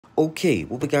Okay,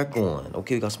 what we got going?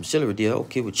 Okay, we got some celery there.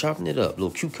 Okay, we're chopping it up.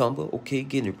 Little cucumber. Okay,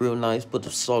 getting it real nice. Put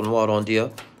the salt and water on there.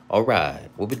 All right,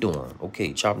 what we doing?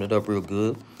 Okay, chopping it up real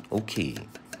good. Okay.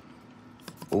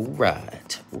 All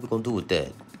right, what we gonna do with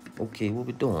that? Okay, what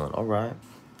we doing? All right.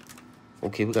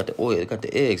 Okay, we got the oil, got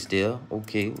the eggs there.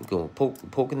 Okay, we're gonna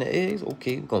poking the eggs.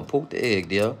 Okay, we're gonna poke the egg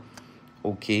there.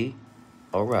 Okay,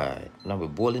 all right. Now we're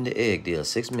boiling the egg there,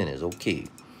 6 minutes. Okay,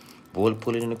 boil it,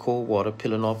 put it in the cold water,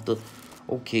 peeling off the.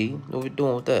 Okay, what we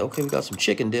doing with that? Okay, we got some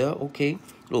chicken there. Okay,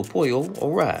 little pollo.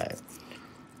 All right.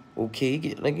 Okay,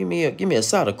 give me a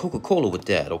side of Coca-Cola with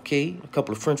that. Okay, a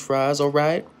couple of French fries. All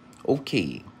right.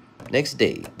 Okay. Next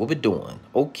day, what we doing?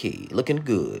 Okay, looking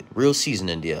good. Real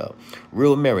seasoning there.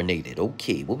 Real marinated.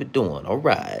 Okay, what we doing? All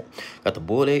right. Got the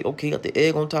boiled egg. Okay, got the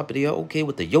egg on top of there. Okay,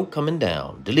 with the yolk coming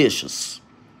down. Delicious.